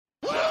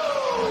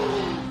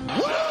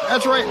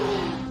That's right.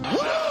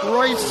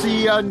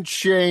 Reusse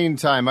Unchained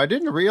time. I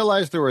didn't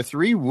realize there were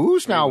 3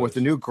 woos now with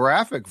the new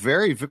graphic.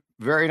 Very,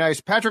 very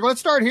nice. Patrick, let's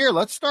start here.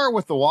 Let's start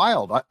with the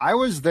Wild. I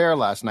was there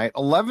last night.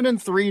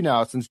 11-3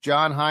 now since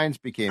John Hines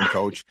became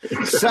coach.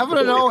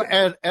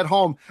 7-0 at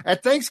home.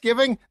 At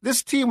Thanksgiving,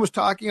 this team was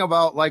talking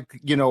about,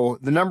 the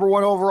number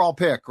 1 overall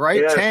pick,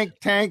 right? Yes.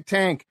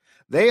 Tank.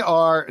 They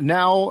are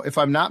now, if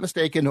I'm not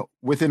mistaken,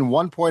 within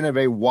 1 point of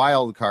a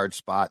wild card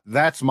spot.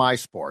 That's my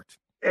sport.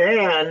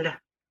 And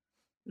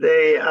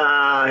they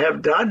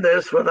have done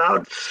this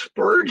without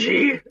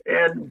Spurgey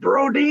and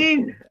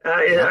Brodeen.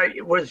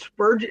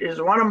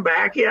 Is one of them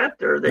back yet?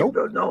 Or nope.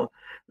 No,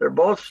 they're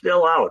both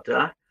still out,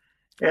 huh?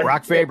 And,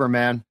 Brock Faber,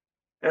 man.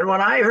 And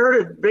when I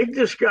heard a big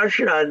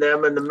discussion on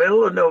them in the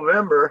middle of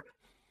November,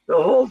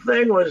 the whole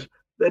thing was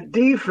the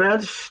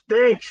defense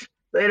stinks.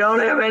 They don't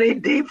have any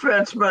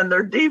defensemen.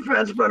 Their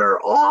defensemen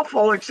are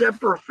awful except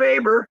for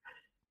Faber.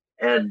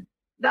 And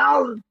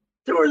now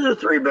 2 of the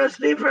 3 best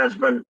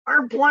defensemen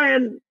aren't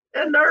playing,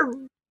 and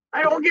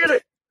I don't get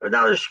it.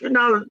 Now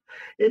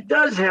it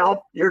does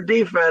help your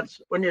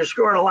defense when you're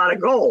scoring a lot of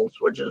goals,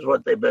 which is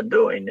what they've been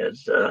doing.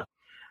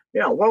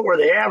 What were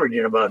they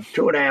averaging? About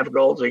 2.5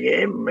 goals a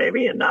game,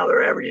 maybe, and now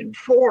they're averaging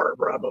 4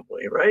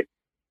 probably, right?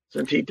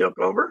 Since he took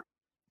over.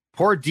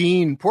 Poor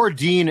Dean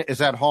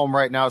is at home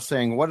right now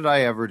saying, "What did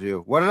I ever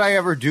do? What did I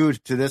ever do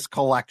to this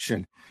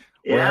collection?"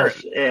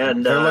 Yes,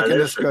 and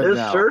this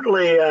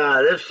certainly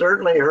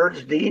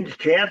hurts Dean's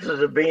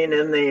chances of being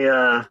in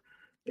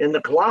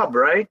the club,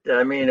 right?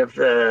 I mean, if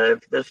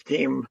this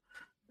team,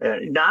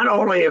 not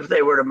only if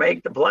they were to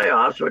make the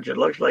playoffs, which it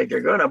looks like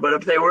they're gonna, but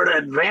if they were to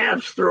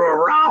advance through a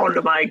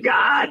round, my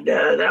God,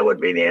 that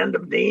would be the end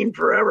of Dean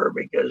forever,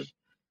 because.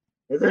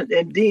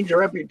 And Dean's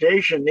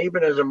reputation,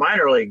 even as a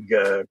minor league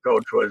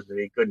coach, was that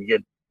he couldn't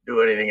do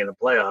anything in the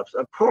playoffs.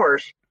 Of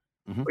course,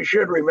 we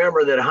should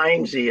remember that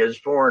Heinze is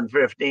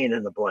 4-15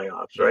 in the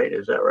playoffs, right?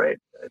 Is that right?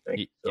 I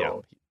think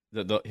so.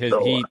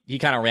 Yeah. He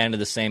kind of ran into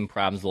the same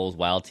problems those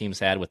Wild teams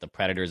had with the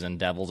Predators and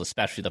Devils,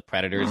 especially the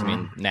Predators. I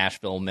mean,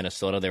 Nashville,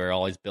 Minnesota, they were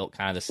always built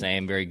kind of the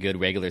same, very good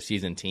regular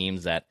season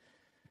teams that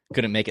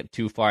couldn't make it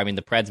too far. I mean,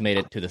 the Preds made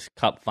it to the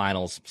Cup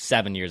Finals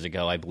 7 years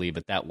ago, I believe,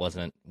 but that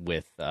wasn't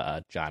with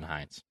John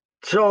Hines.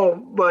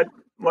 So, but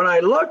when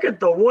I look at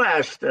the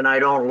West, and I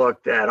don't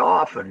look that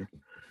often,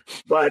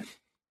 but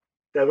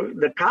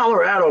the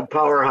Colorado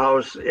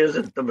powerhouse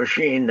isn't the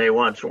machine they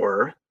once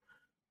were,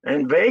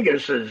 and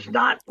Vegas is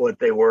not what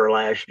they were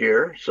last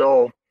year.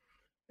 So,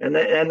 and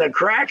the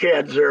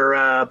Crackheads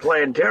are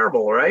playing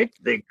terrible, right?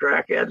 The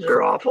Crackheads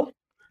are awful.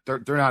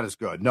 They're not as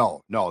good.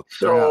 No.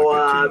 So,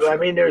 I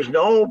mean, there's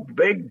no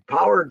big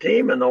power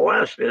team in the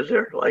West, is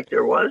there? Like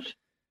there was.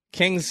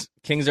 Kings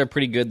are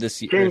pretty good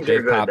this year. Kings They've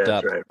are good, popped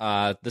that's up.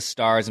 right. The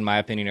Stars, in my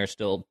opinion, are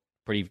still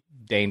pretty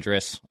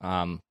dangerous.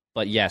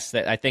 But yes,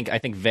 I think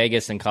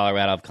Vegas and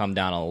Colorado have come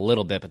down a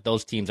little bit. But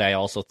those teams, I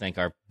also think,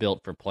 are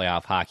built for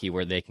playoff hockey,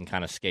 where they can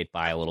kind of skate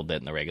by a little bit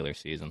in the regular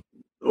season.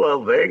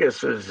 Well,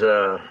 Vegas is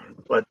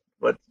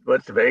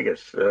what's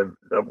Vegas?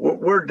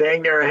 We're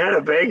dang near ahead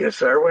of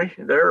Vegas, are we?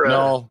 They're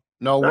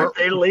aren't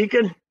they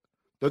leaking?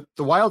 The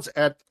Wild's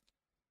at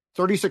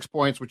 36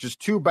 points, which is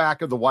 2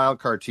 back of the wild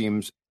card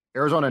teams.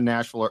 Arizona and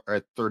Nashville are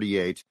at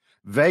 38.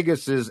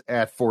 Vegas is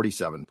at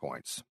 47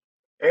 points.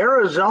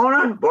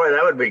 Arizona? Boy,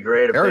 that would be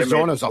great. If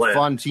Arizona's a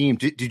fun team.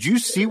 Did you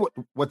see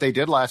what they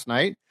did last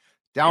night?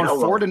 Down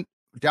 4-0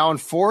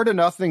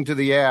 to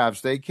the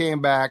Avs. They came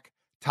back,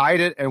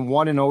 tied it, and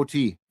won in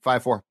OT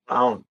 5-4.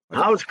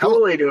 How's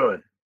Cooley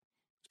doing?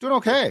 He's doing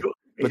okay.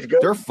 But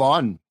they're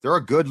fun. They're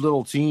a good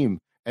little team.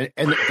 And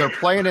they're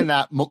playing in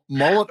that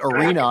Mullet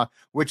Arena,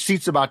 which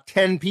seats about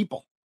 10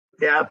 people.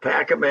 Yeah,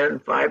 pack them in,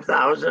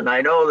 5,000.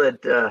 I know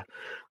that.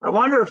 I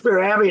wonder if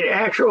they're having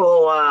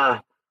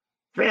actual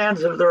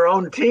fans of their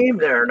own team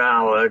there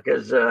now,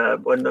 because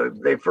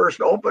when they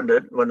first opened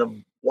it, when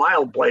the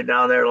Wild played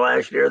down there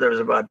last year, there was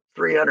about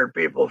 300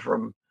 people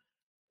from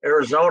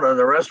Arizona, and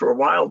the rest were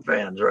Wild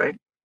fans, right?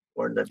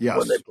 When they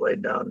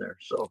played down there.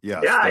 So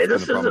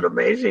this is an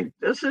amazing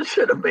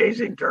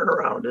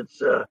turnaround.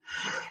 It's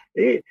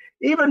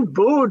even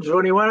Boods,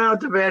 when he went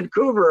out to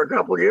Vancouver a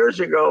couple of years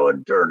ago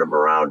and turned him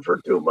around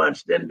for 2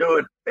 months, didn't do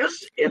it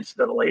this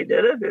instantly,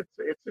 did it?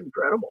 It's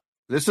incredible.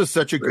 This is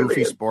such a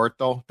goofy sport,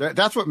 though.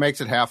 That's what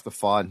makes it half the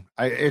fun.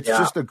 It's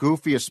just the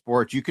goofiest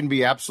sport. You can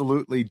be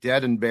absolutely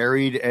dead and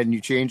buried, and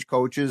you change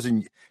coaches,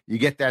 and you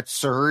get that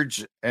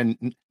surge,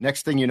 and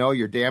next thing you know,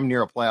 you're damn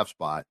near a playoff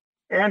spot.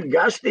 And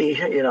Gusty,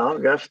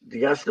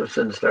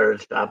 Gustafson started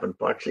stopping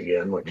pucks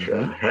again, which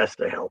has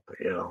to help,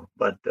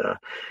 But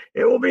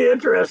it will be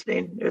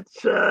interesting.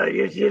 It's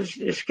you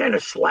just kind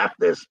of slap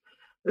this.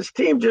 This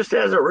team just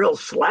has a real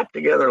slap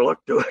together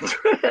look to it,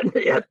 and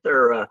yet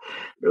they're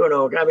doing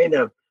okay. I mean,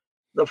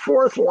 the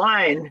fourth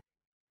line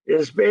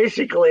is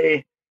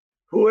basically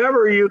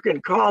whoever you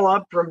can call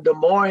up from Des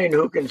Moines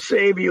who can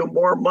save you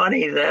more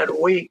money that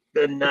week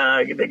than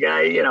the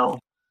guy,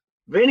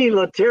 Vinny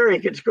Lettieri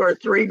could score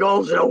 3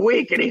 goals in a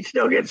week and he'd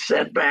still get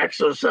sent back,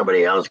 so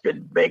somebody else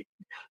could make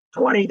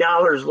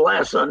 $20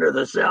 less under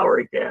the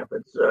salary cap.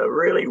 It's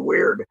really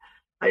weird.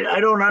 I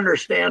don't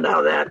understand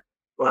how that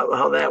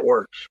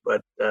works,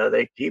 but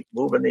they keep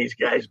moving these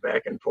guys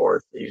back and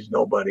forth. These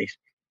nobodies.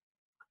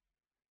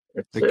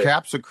 The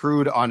cap's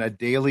accrued on a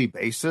daily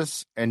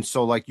basis, and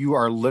so like you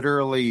are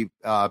literally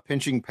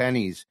pinching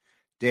pennies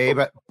day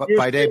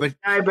by day. But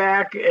guy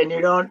back, and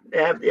you don't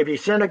have. If you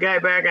send a guy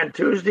back on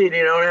Tuesday and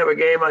you don't have a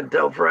game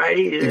until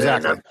Friday, you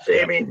exactly end up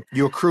saving.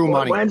 You accrue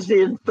money.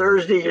 Wednesday and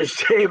Thursday, you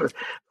save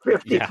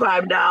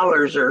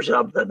 $55 or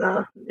something.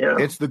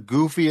 It's the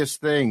goofiest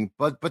thing.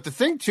 But the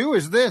thing too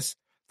is this: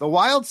 the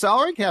Wild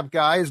salary cap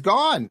guy is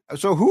gone.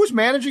 So who's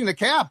managing the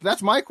cap?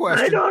 That's my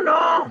question. I don't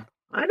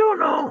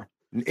know.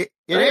 It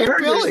ain't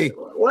Billy.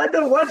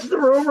 What's the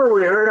rumor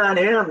we heard on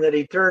him that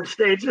he turned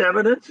state's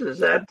evidence? Is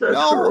that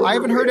no? I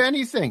haven't heard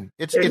anything.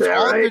 It's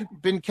all right?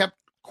 been kept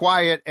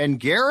quiet. And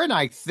Guerin,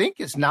 I think,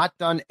 has not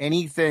done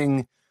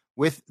anything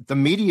with the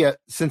media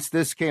since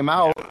this came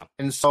out. Yeah.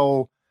 And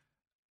so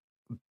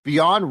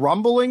beyond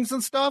rumblings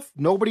and stuff,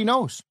 nobody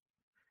knows.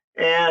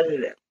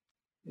 And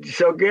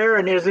so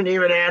Guerin isn't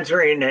even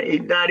answering.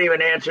 He's not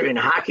even answering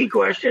hockey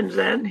questions.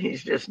 Then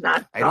he's just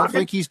not. I don't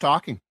think he's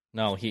talking.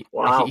 No, he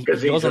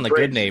goes on the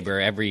Good Neighbor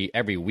every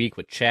week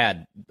with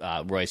Chad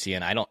Reusse,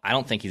 and I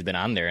don't think he's been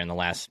on there in the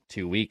last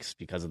 2 weeks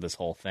because of this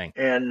whole thing.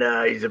 And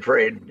he's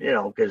afraid,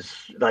 because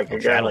a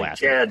guy like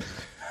Chad,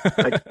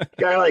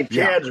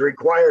 Chad's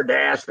required to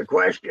ask the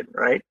question,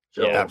 right?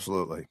 So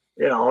absolutely.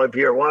 If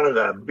you're one of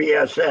the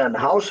BSN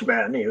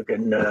housemen, you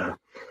can,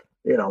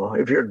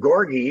 if you're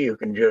Gorgie, you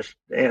can just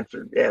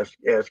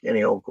ask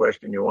any old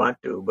question you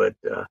want to. But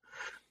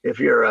if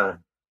you're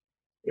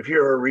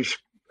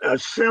a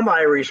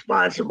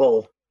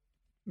semi-responsible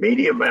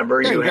media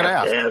member, you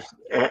have to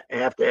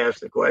ask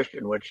the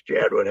question, which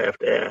Chad would have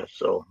to ask.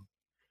 So,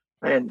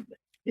 and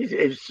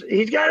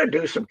he's got to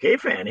do some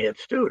K-fan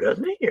hits too,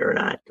 doesn't he, or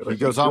not? He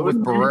goes on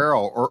with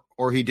Barrero,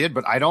 or he did,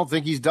 but I don't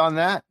think he's done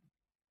that.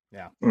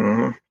 Yeah.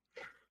 Mm-hmm.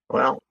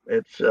 Well,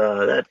 it's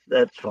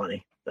that's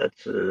funny.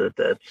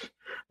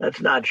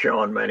 That's not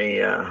showing many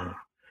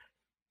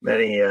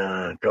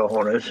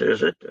cojones,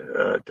 is it?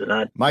 To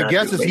not. My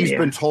guess is he's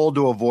been told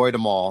to avoid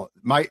them all.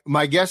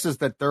 My guess is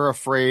that they're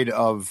afraid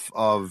of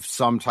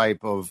some type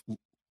of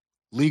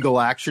legal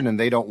action, and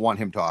they don't want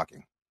him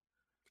talking.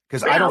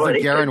 Because I don't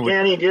think Guerin would.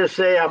 Can't he just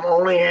say, "I'm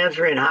only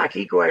answering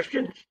hockey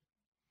questions"?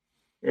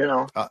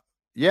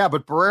 Yeah,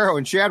 but Barrero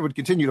and Chad would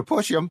continue to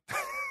push him.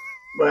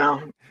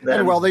 Well,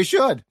 they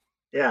should.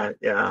 Yeah,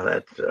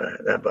 that's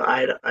that. But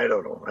I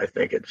don't know. I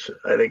think it's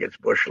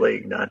bush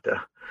league not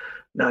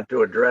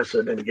to address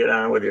it and get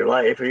on with your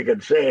life. You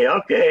could say,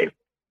 okay,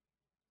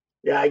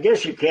 yeah, I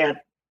guess you can't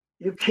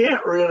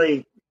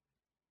really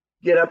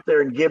get up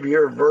there and give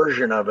your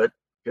version of it,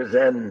 because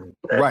then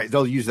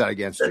they'll use that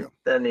against you.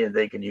 Then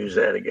they can use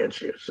that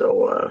against you.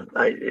 So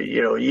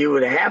you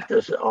would have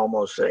to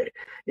almost say,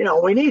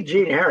 we need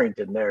Gene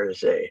Harrington there to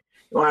say,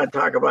 you want to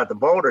talk about the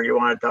boat or you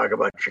want to talk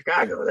about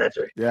Chicago? That's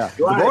it. Yeah,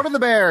 the boat of the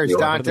Bears,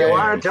 Dante. You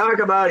want to talk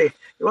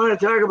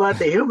about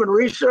the human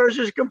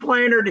resources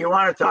complaint, or do you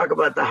want to talk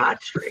about the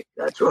hot streak?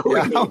 That's what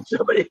we need.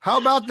 Somebody. How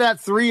about that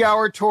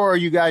 3-hour tour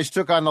you guys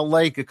took on the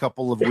lake a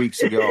couple of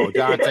weeks ago,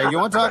 Dante? You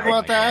want to talk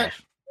about that?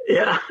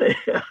 Yeah,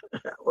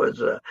 that was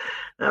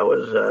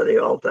the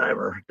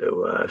all-timer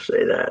to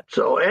say that.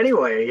 So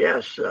anyway,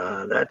 yes,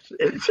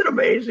 it's an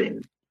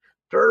amazing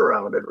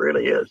turnaround. It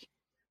really is.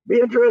 Be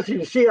interesting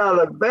to see how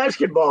the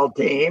basketball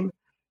team,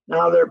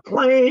 now they're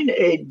playing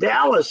a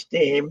Dallas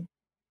team.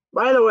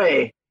 By the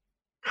way,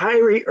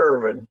 Kyrie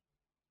Irving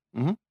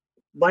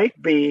might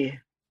be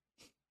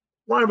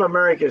one of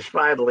America's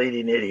 5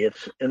 leading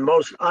idiots and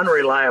most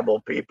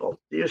unreliable people.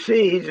 Do you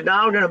see he's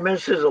now going to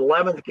miss his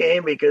 11th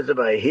game because of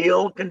a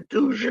heel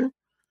contusion?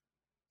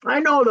 I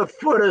know the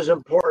foot is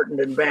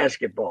important in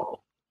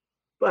basketball,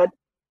 but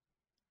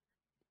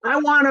I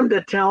want him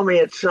to tell me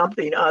it's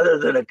something other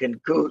than a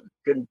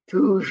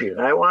contusion.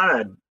 I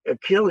want an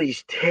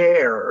Achilles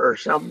tear or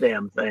some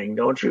damn thing,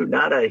 don't you?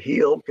 Not a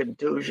heel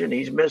contusion.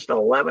 He's missed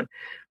 11.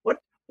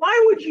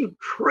 Why would you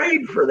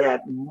trade for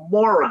that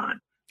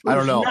moron? I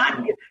don't know.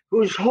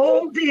 Whose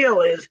whole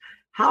deal is,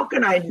 how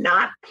can I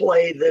not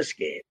play this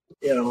game?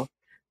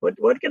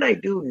 What can I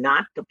do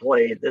not to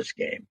play this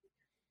game?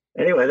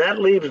 Anyway, that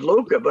leaves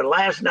Luka. But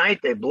last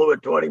night they blew a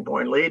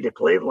 20-point lead to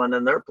Cleveland,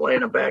 and they're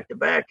playing a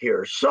back-to-back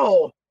here.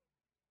 So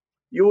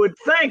you would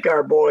think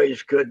our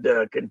boys could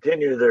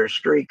continue their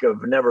streak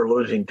of never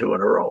losing 2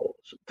 in a row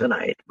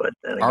tonight. But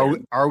then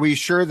again, are we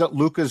sure that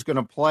Luka's going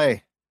to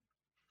play?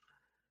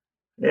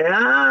 Yeah,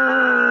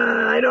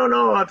 I don't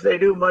know if they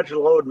do much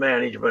load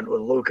management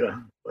with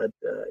Luka, but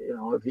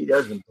if he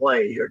doesn't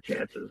play, your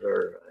chances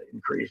are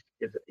increased.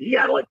 He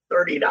got like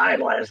 39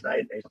 last night,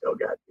 and they still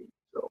got beat.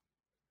 So,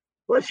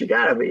 plus you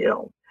got to be,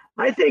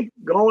 I think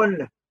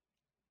going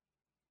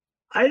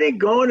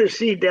to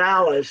see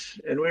Dallas,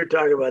 and we were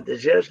talking about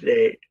this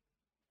yesterday,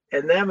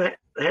 and them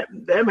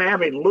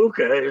having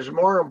Luka is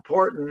more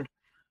important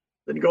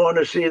than going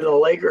to see the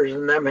Lakers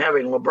and them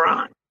having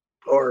LeBron,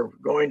 or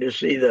going to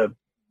see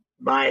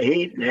my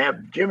Heat and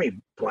have Jimmy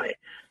play.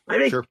 I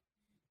think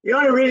The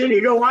only reason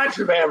you go watch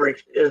the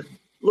Mavericks is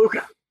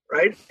Luka,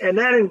 right? And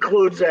that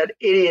includes that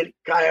idiot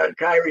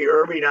Kyrie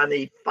Irving on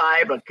the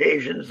 5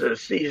 occasions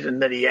this season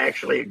that he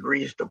actually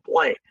agrees to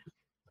play.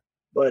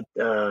 But,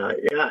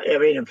 yeah, I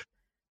mean, if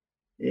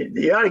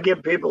you ought to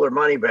give people their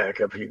money back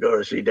if you go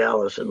to see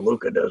Dallas and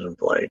Luka doesn't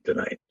play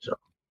tonight. So,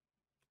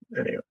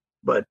 anyway,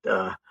 but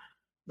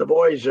the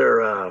boys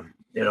are,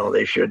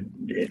 they should,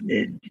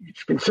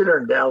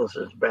 considering Dallas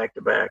is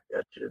back-to-back,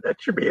 that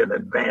should be an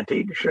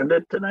advantage, shouldn't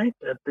it, tonight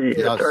at the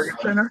Target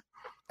Center?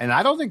 And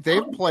I don't think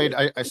they've played.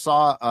 I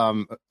saw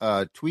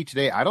a tweet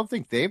today. I don't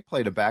think they've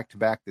played a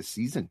back-to-back this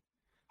season.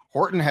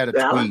 Horton had a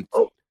tweet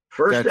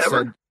first that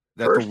ever? said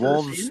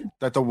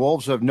that the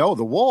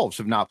Wolves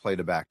have not played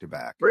a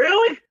back-to-back.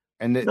 Really?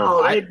 And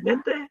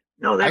didn't they?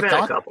 No, they've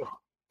had a couple.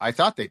 I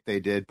thought they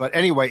did, but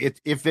anyway,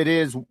 if it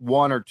is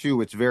 1 or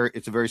 2, it's a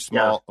very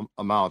small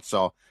amount.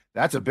 So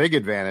that's a big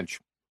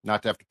advantage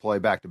not to have to play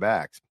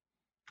back-to-backs.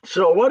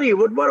 So what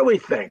do we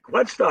think?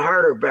 What's the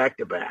harder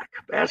back-to-back,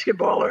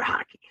 basketball or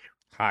hockey?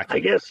 Hockey. I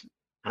guess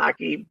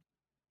hockey.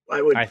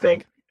 I would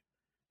think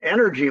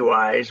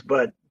energy-wise,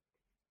 but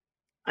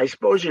I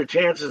suppose your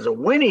chances of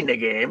winning the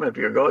game if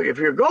your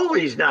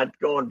goalie's not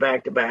going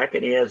back-to-back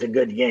and he has a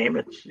good game,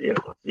 it's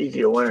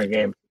easy to win a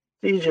game.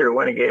 It's easier to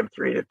win a game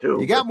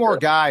 3-2. You got more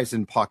guys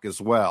in puck as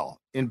well.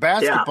 In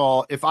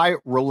basketball, if I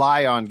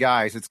rely on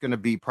guys, it's going to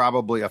be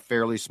probably a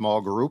fairly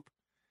small group.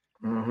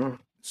 Mm-hmm.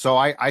 So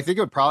I think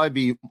it would probably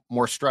be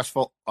more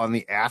stressful on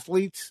the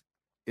athletes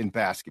in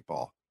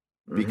basketball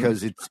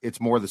because it's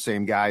more the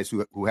same guys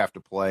who have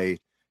to play,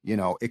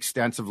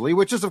 extensively,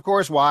 which is, of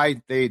course,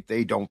 why they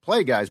don't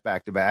play guys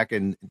back to back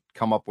and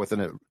come up with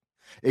an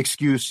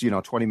excuse,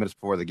 20 minutes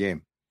before the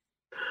game.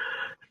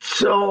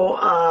 So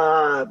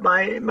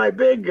my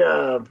big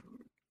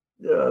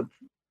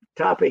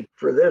topic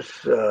for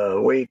this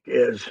week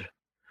is,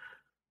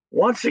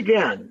 once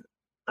again,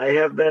 I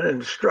have been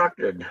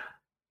instructed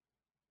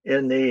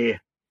in the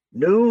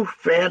new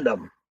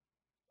fandom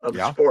of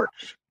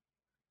sports.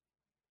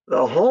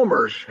 The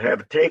homers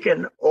have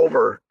taken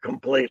over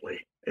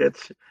completely.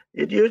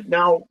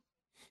 Now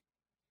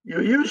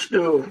you used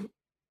to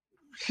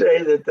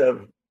say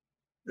that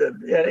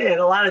and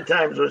a lot of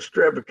times with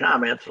strip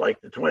comments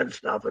like the Twin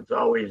stuff, it's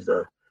always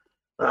the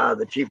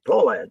cheap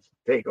Pohlads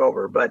take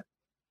over. But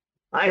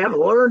I have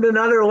learned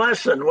another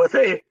lesson with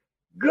a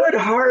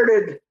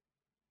good-hearted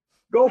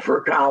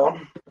Gopher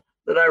column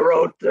that I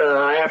wrote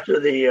after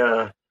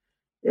the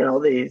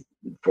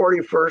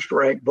 41st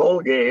ranked bowl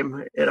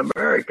game in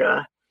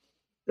America.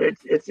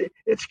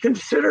 It's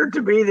considered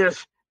to be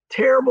this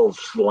terrible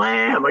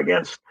slam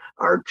against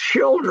our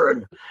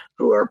children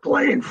who are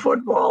playing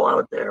football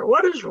out there.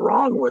 What is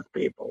wrong with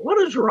people? What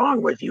is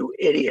wrong with you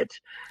idiots?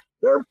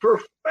 They're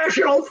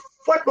professional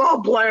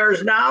football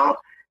players now,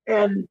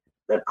 and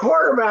the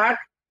quarterback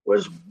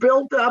was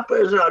built up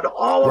as an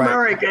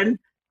All-American,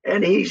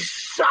 and he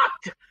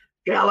sucked,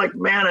 Gallic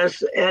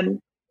Manis, and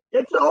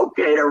it's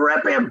okay to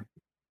rip him.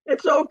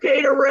 It's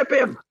okay to rip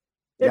him.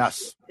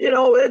 Yes.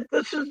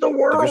 This is the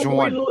world.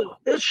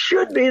 This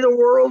should be the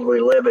world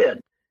we live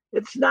in.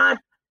 It's not,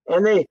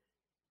 and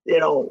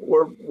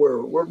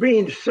we're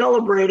being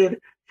celebrated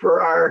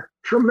for our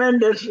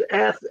tremendous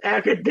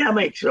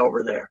academics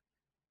over there.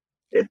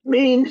 It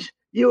means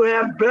you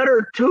have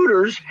better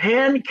tutors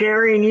hand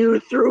carrying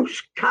you through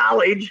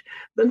college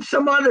than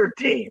some other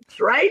teams,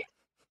 right?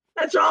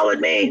 That's all it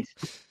means.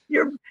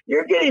 You're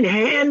getting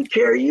hand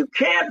carried. You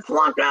can't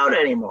flunk out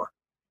anymore.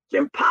 It's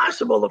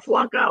impossible to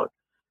flunk out.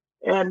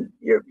 And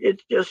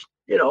it's just,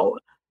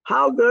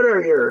 how good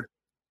are your,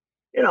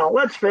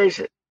 let's face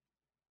it.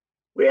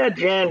 We had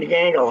Jan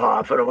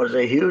Gangelhoff, and it was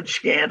a huge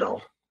scandal.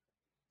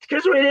 It's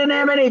because we didn't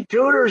have any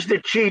tutors to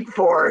cheat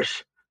for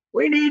us.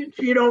 We need,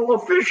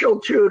 official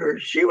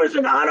tutors. She was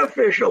an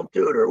unofficial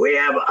tutor. We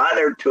have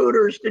other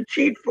tutors to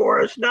cheat for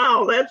us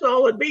now. That's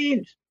all it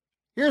means.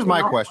 Here's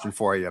my question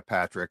for you,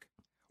 Patrick.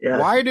 Yeah.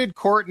 Why did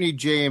Courtney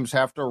James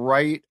have to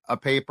write a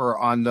paper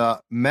on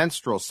the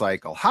menstrual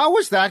cycle? How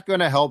is that going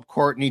to help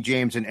Courtney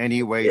James in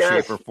any way,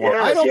 shape, or form?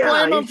 I don't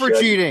blame him for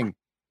cheating.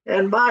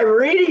 And by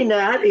reading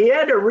that, he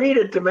had to read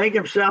it to make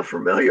himself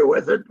familiar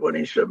with it when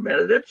he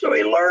submitted it, so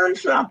he learned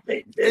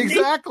something.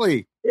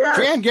 Exactly. Yes.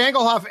 Jan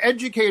Gangelhoff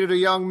educated a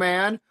young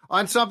man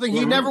on something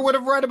he never would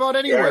have read about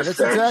anyway. Yes, that's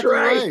exactly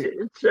right.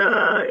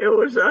 It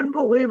was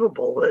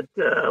unbelievable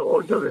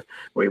that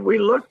we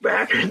look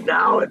back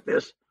now at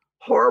this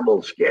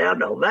horrible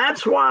scandal.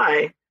 That's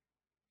why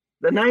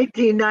the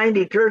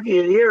 1990 Turkey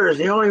of the Year is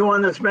the only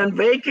one that's been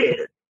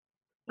vacated.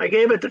 I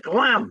gave it to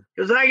Clem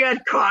because I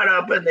got caught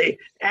up in the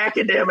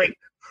academic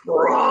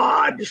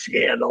fraud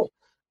scandal,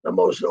 the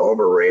most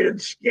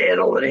overrated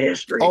scandal in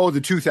history. Oh,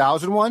 the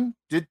 2000 one?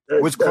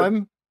 Was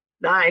Clem?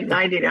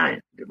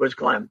 99. It was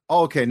Clem.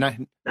 Oh, okay.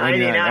 99.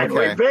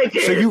 Okay. We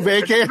vacated. So you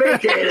vacated?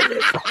 Vacated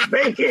it.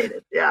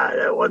 Vacated. Yeah,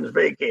 that one's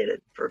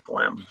vacated for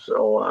Clem.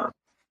 So,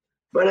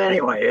 but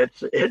anyway,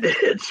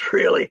 it's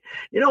really,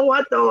 you know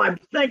what though? I'm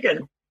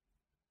thinking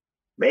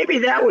maybe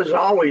that was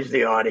always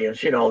the audience,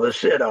 the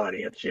Sid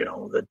audience,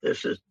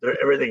 that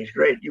everything's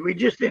great. We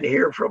just didn't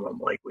hear from them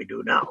like we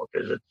do now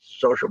because it's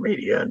social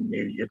media and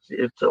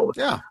it's so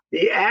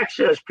the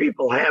access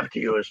people have to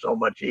you is so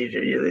much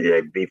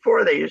easier.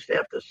 Before they used to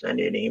have to send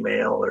you an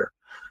email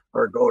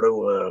or go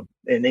to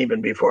and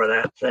even before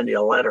that send you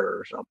a letter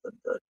or something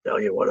to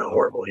tell you what a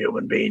horrible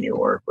human being you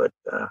were. But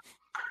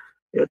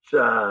it's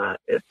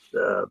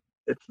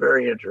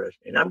very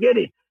interesting.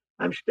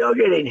 I'm still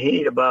getting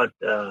heat about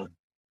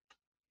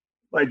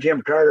my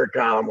Jim Carter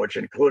column, which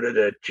included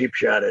a cheap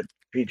shot at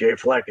PJ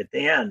Fleck at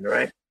the end,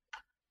 right?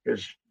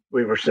 Because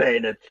we were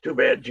saying it's too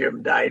bad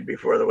Jim died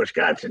before the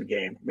Wisconsin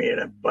game. Me and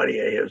a buddy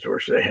of his were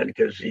saying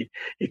because he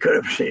could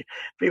have seen, if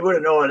he would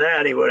have known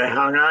that, he would have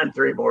hung on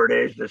 3 more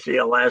days to see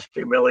a last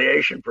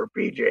humiliation for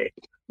PJ,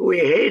 who he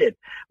hated.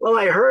 Well,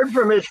 I heard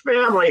from his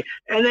family,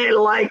 and they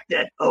liked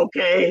it,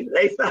 okay?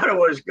 They thought it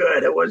was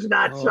good. It was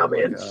not some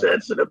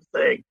insensitive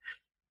thing.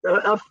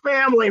 A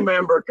family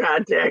member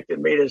contacted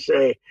me to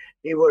say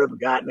he would have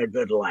gotten a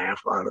good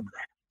laugh out of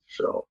that.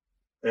 So,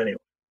 anyway,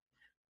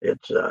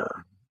 it's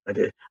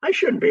I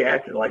shouldn't be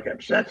acting like I'm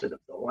sensitive,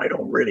 though. I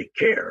don't really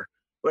care,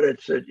 but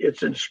it's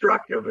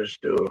instructive as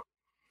to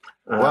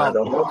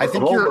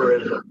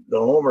the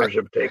homers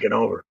have taken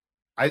over.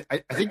 I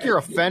think you're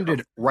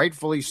offended,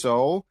 rightfully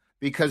so,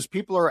 because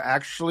people are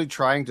actually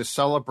trying to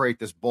celebrate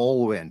this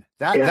bowl win.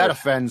 That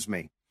offends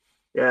me.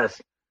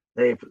 Yes.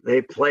 They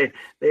played.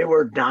 They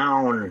were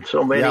down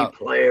so many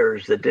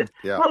players that did.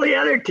 Yeah. Well, the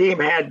other team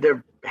had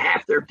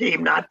half their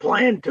team not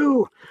playing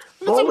too.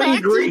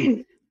 Bowling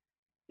Green.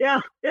 Yeah,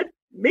 it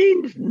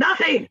means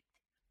nothing.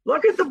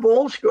 Look at the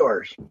bowl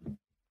scores.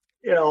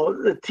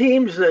 The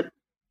teams that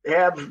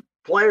have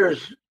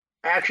players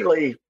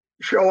actually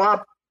show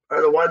up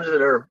are the ones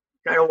that are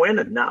kind of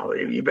winning now.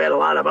 You've had a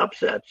lot of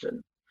upsets.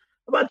 And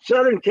about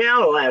Southern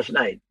Cal last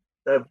night.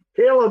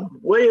 Caleb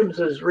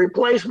Williams'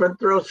 replacement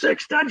throws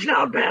 6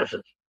 touchdown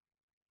passes.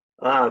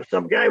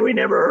 Some guy we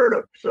never heard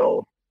of.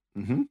 So,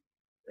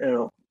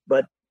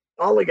 but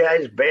all the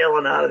guys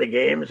bailing out of the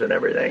games and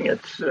everything.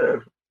 It's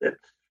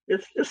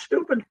just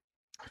stupid.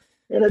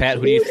 And Pat,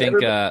 who do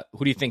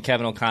you think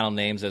Kevin O'Connell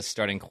names as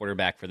starting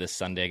quarterback for this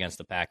Sunday against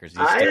the Packers?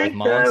 I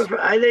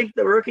think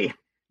the rookie.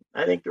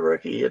 They've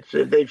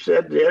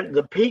said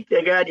the peak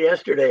they got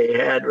yesterday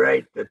had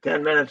the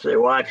 10 minutes they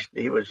watched.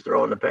 He was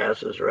throwing the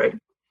passes, right?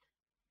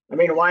 I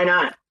mean, why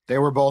not? They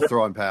were both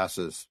throwing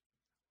passes.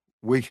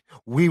 We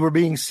were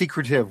being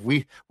secretive.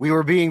 We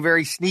were being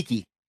very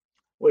sneaky.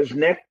 Was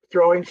Nick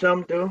throwing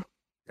some too?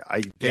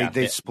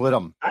 They split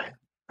them.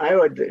 I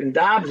would. And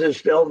Dobbs is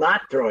still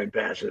not throwing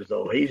passes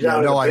though. He's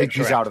out. No, I think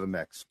he's out of the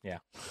mix. Yeah.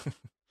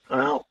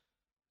 Well,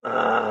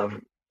 I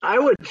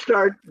would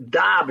start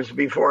Dobbs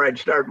before I'd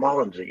start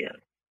Mullins again.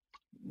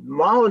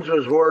 Mullins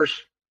was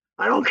worse.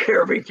 I don't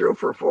care if he threw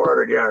for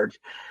 400 yards.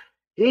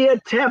 He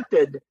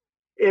attempted.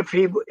 If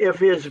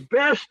his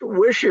best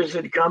wishes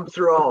had come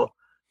through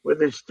with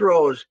his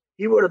throws,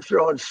 he would have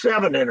thrown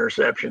 7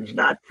 interceptions,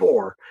 not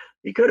 4.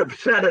 He could have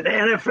set an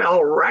NFL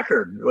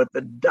record with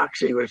the ducks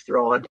he was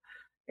throwing.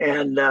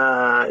 And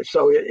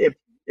so if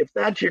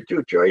that's your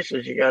 2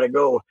 choices, you got to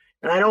go.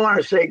 And I don't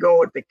want to say go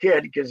with the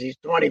kid because he's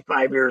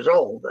 25 years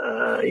old.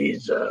 He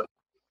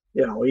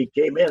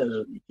came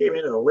into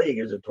the league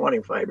as a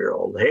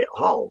 25-year-old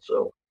Hall,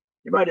 so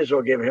you might as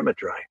well give him a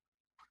try.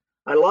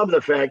 I love the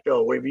fact,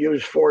 though, we've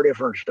used 4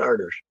 different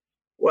starters.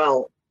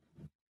 Well,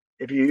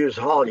 if you use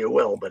Hall, you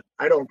will, but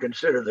I don't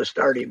consider the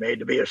start he made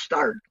to be a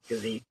start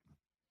because he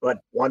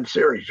one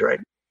series, right?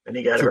 And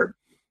he got hurt.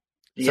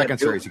 Second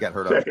series he got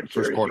hurt. Second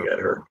series he got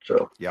hurt.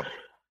 So, yep.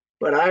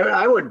 But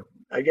I would,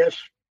 I guess,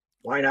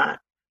 why not?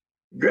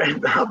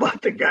 How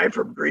about the guy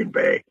from Green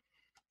Bay?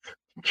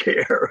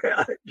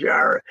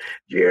 Jair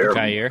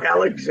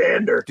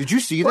Alexander. Did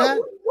you see that?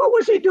 What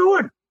was he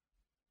doing?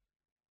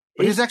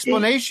 His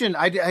explanation,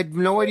 I had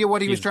no idea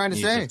what he was trying to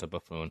say. He's just a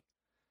buffoon.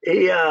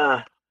 He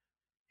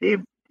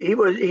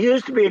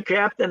used to be a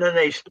captain,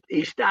 and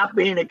he stopped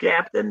being a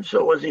captain.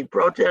 So was he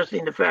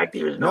protesting the fact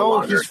he was no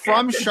longer? No, he's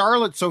from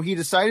Charlotte, so he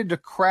decided to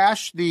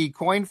crash the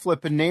coin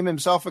flip and name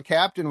himself a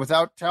captain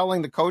without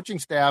telling the coaching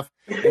staff.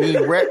 And he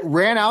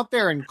ran out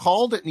there and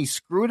called it, and he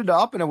screwed it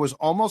up, and it was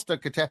almost a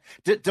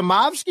catastrophe.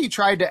 Domovsky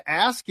tried to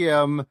ask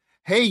him,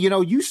 "Hey,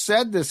 you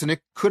said this, and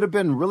it could have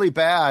been really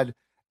bad,"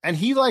 and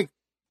he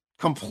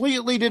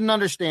completely didn't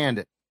understand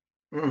it.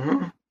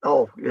 Mm-hmm.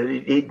 Oh,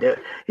 he did.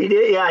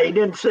 Yeah, he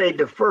didn't say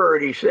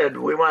deferred. He said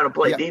we want to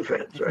play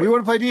defense. Right? We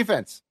want to play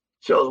defense.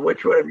 So,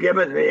 which would have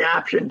given the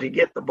option to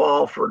get the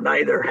ball for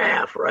neither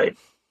half, right?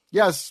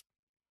 Yes.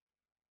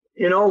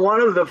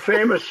 One of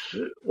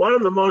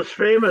the most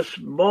famous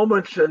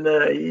moments in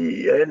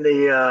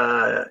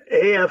the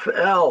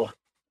AFL,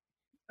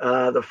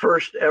 the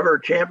first ever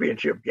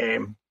championship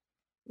game,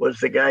 was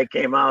the guy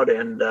came out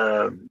and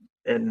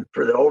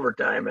for the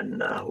overtime,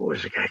 and who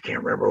was the guy? I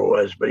can't remember who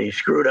it was, but he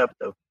screwed up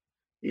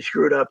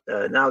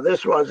now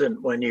this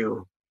wasn't when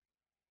you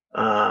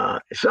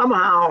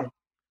somehow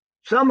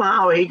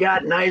somehow he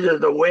got neither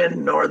the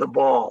win nor the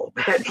ball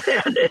back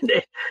then, and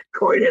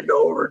going into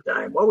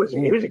overtime. What was he?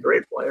 He was a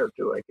great player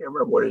too. I can't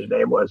remember what his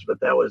name was, but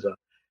that was a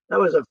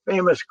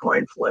famous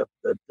coin flip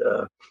that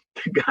the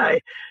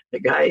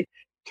guy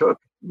took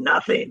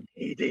nothing.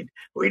 He did.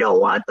 We don't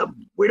want the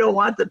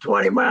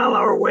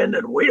 20-mile-an-hour wind,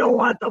 and we don't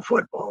want the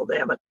football.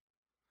 Damn it!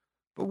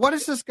 But what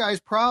is this guy's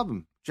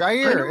problem?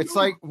 Jair, it's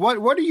like, what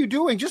are you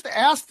doing? Just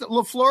ask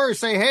LaFleur,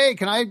 say, hey,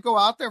 can I go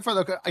out there for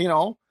the,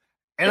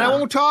 and I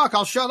won't talk.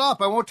 I'll shut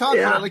up. I won't talk.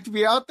 Yeah. I'd like to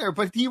be out there.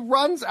 But he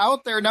runs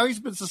out there. Now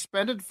he's been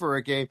suspended for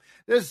a game.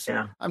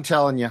 I'm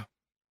telling you,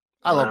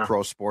 I love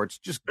pro sports.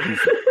 Just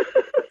goofy.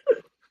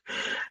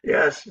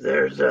 Yes,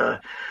 there's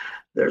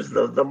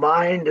the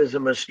mind is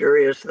a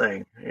mysterious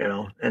thing,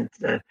 and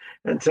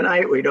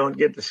tonight we don't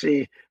get to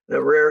see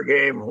the rare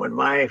game when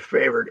my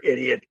favorite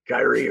idiot,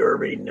 Kyrie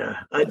Irving,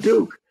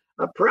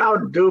 a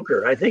proud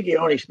Duker. I think he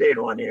only stayed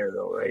 1 year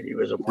though, right? He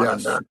was a one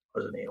and done,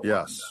 wasn't he?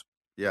 Yes.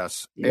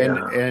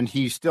 Yeah. And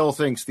he still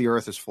thinks the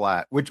earth is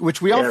flat,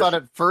 which we all thought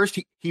at first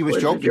he was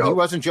joking. He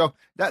wasn't joking.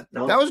 That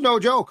was no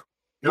joke.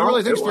 He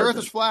really thinks the earth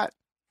is flat.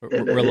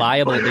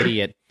 Reliable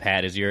idiot,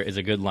 Pat, is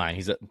a good line.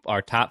 He's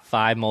our top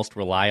 5 most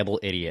reliable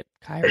idiot.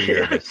 Kyrie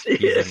Irving.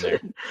 He's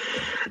in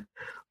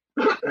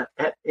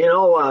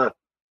there.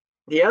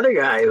 The other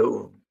guy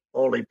who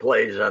only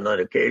plays on the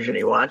occasion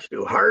he wants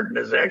to, Harden,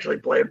 is actually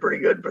playing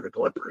pretty good for the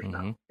Clippers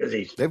now because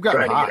he's trying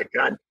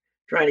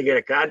to get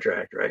a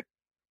contract, right?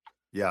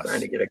 Yes.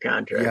 Trying to get a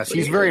contract. Yes,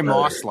 he's very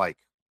Moss-like.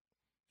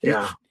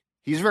 Yeah.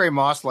 He's very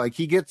Moss-like.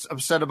 He gets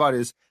upset about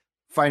his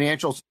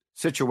financial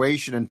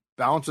situation and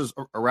bounces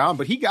around,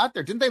 but he got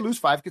there. Didn't they lose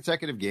 5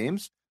 consecutive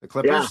games, the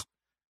Clippers?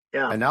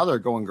 Yeah. And now they're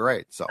going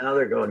great. So now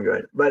they're going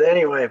good. But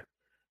anyway,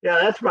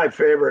 that's my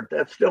favorite.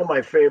 That's still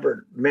my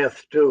favorite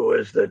myth too,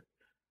 is that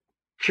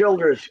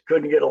Childress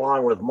couldn't get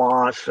along with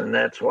Moss, and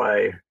that's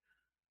why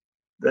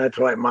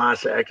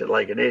Moss acted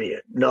like an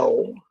idiot.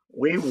 No,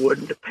 we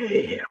wouldn't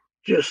pay him.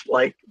 Just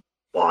like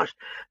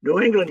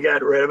New England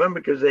got rid of him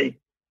because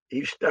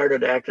he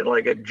started acting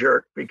like a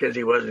jerk because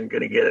he wasn't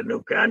going to get a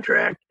new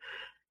contract.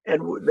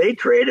 And they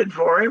traded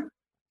for him,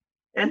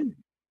 and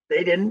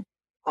they didn't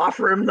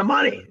offer him the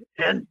money.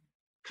 And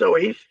so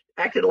he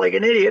acted like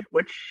an idiot,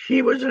 which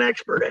he was an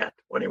expert at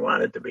when he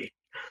wanted to be.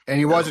 And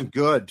he wasn't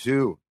good,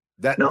 too.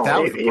 That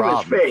was the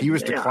problem. He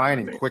was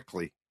declining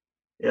quickly.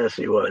 Yes,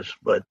 he was.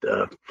 But,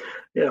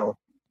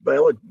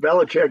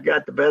 Belichick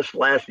got the best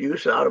last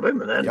use out of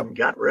him and then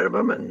got rid of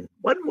him. And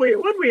what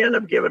we end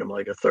up giving him,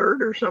 like a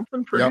third or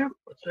something for him?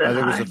 I think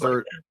it was a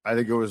third. I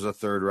think it was a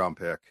third-round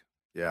pick.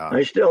 Yeah.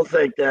 I still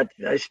think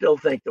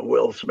the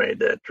Wills made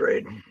that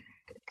trade.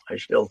 I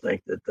still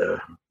think that the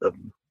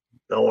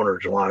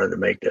owners wanted to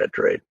make that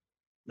trade.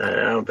 I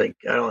don't think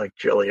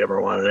Chile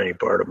ever wanted any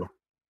part of them.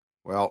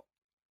 Well,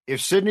 if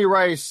Sidney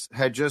Rice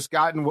had just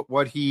gotten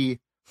what he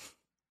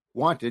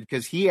wanted,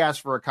 because he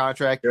asked for a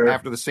contract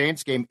after the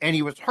Saints game, and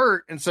he was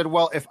hurt, and said,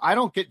 "Well, if I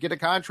don't get a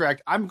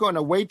contract, I'm going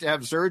to wait to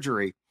have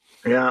surgery."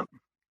 Yeah.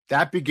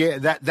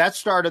 That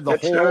started the whole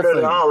thing.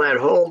 That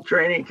whole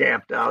training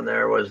camp down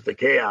there was the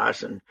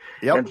chaos, and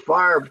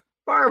Favre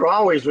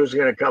always was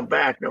going to come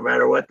back no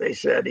matter what they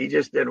said. He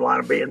just didn't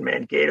want to be in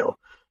Mankato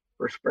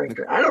for spring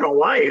training. I don't know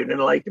why he didn't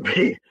like to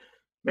be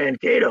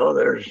Mankato.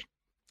 There's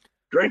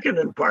drinking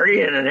and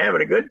partying and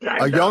having a good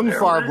time. A young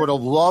Favre would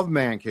have loved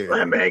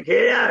Mankato.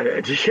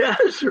 Mankato,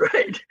 yes,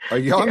 right. A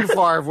young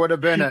Favre would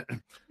have been at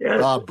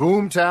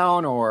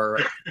Boomtown or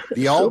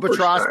the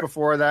Albatross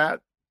before that.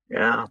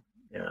 Yeah,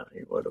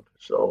 he would have.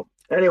 So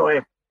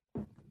anyway,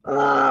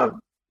 I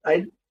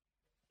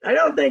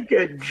don't think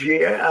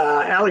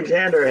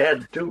Alexander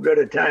had too good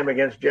a time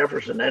against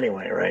Jefferson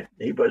anyway, right?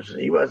 He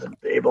wasn't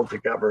able to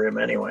cover him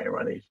anyway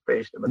when he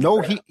faced him.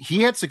 No,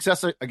 he had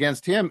success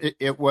against him.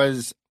 It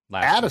was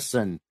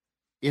Addison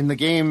in the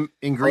game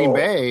in Green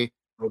Bay.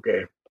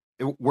 Okay.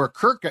 Where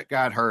Kirk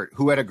got hurt,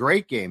 who had a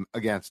great game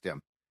against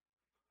him.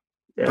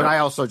 Yeah. But I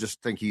also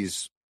just think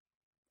he's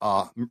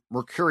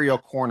mercurial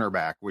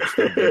cornerback, which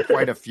there are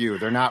quite a few.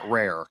 They're not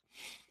rare.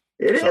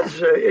 It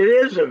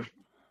is a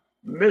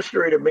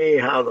mystery to me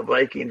how the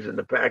Vikings and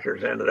the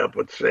Packers ended up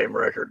with the same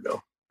record,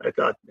 though. I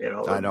thought,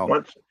 I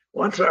know.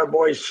 Once our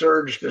boys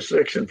surged to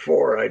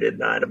 6-4, I did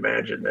not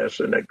imagine this,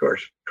 and of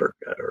course Kirk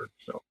got hurt.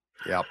 So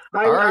yeah,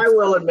 I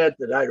will admit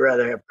that I'd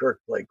rather have Kirk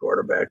play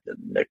quarterback than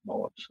Nick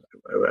Mullins.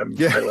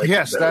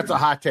 That's a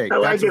hot take.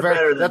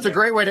 That's a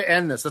great way to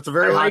end this. That's a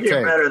very hot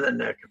take. Better than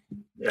Nick.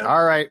 Yeah.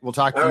 All right, we'll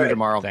talk to you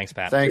tomorrow. Thanks,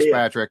 Pat. Thanks,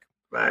 Patrick.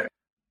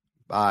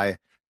 Bye.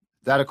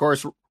 That, of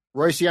course,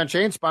 Reusse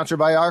Unchained, sponsored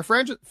by our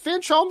friends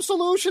Finch Home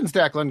Solutions,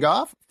 Declan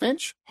Goff.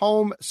 Finch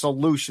Home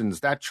Solutions.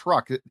 That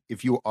truck,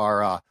 if you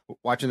are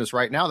watching this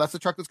right now, that's the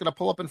truck that's going to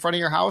pull up in front of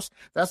your house.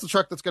 That's the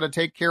truck that's going to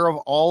take care of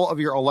all of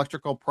your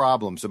electrical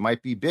problems. It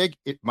might be big.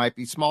 It might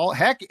be small.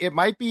 Heck, it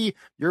might be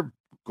you're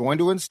going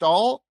to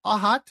install a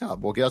hot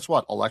tub. Well, guess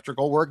what?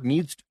 Electrical work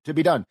needs to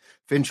be done.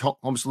 Finch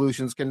Home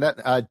Solutions can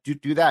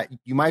do that.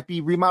 You might be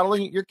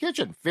remodeling your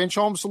kitchen. Finch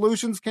Home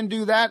Solutions can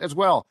do that as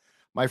well.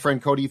 My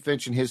friend Cody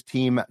Finch and his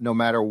team, no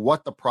matter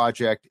what the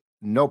project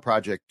No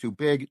project too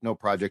big, no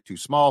project too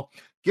small.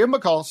 Give them a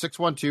call,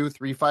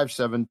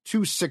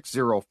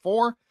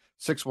 612-357-2604,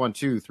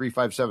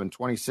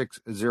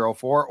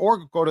 612-357-2604,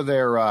 or go to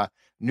their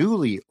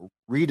newly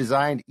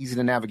redesigned,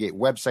 easy-to-navigate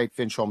website,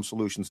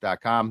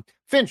 finchhomesolutions.com,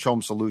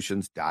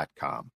 finchhomesolutions.com.